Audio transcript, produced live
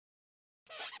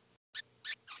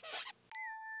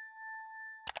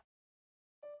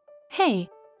Hey,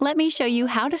 let me show you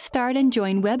how to start and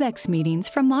join Webex meetings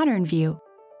from Modern View.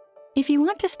 If you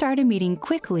want to start a meeting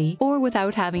quickly or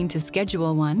without having to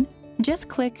schedule one, just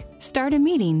click Start a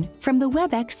Meeting from the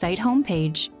Webex site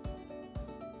homepage.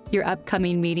 Your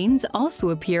upcoming meetings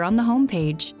also appear on the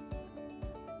homepage.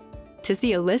 To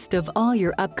see a list of all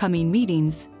your upcoming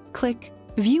meetings, click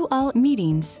View All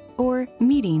Meetings or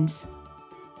Meetings.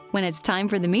 When it's time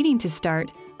for the meeting to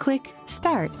start, click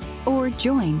Start or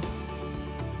Join.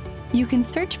 You can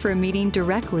search for a meeting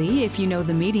directly if you know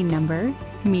the meeting number,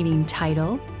 meeting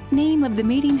title, name of the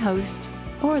meeting host,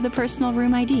 or the personal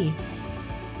room ID.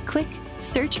 Click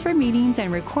Search for Meetings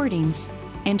and Recordings,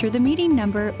 enter the meeting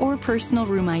number or personal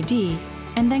room ID,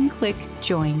 and then click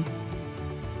Join.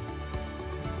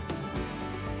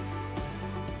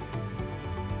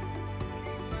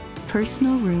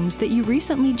 Personal rooms that you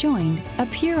recently joined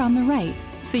appear on the right,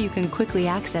 so you can quickly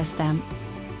access them.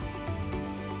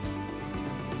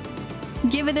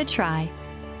 Give it a try.